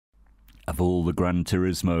Of all the Gran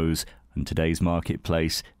Turismos in today's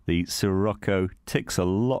marketplace, the Scirocco ticks a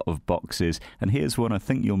lot of boxes, and here's one I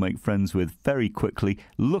think you'll make friends with very quickly,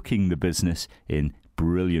 looking the business in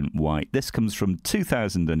brilliant white. This comes from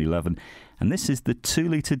 2011, and this is the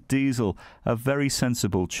 2-litre diesel, a very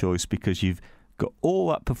sensible choice because you've got all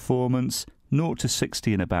that performance, 0 to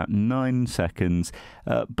 60 in about 9 seconds,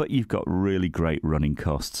 but you've got really great running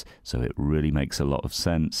costs, so it really makes a lot of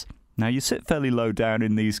sense. Now, you sit fairly low down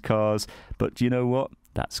in these cars, but you know what?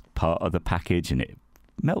 That's part of the package, and it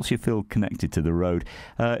makes you feel connected to the road.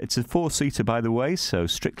 It's a 4-seater, by the way, so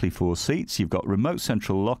strictly 4 seats. You've got remote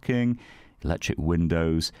central locking, electric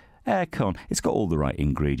windows, aircon. It's got all the right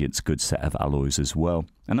ingredients, good set of alloys as well.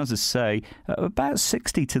 And as I say, about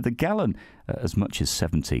 60 to the gallon, as much as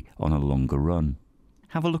 70 on a longer run.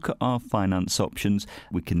 Have a look at our finance options.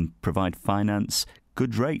 We can provide finance,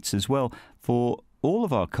 good rates as well, for all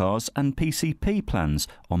of our cars and PCP plans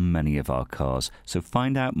on many of our cars. So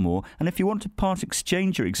find out more, and if you want to part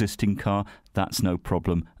exchange your existing car, that's no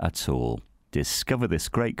problem at all. Discover this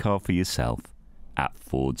great car for yourself at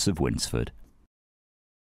Fords of Winsford.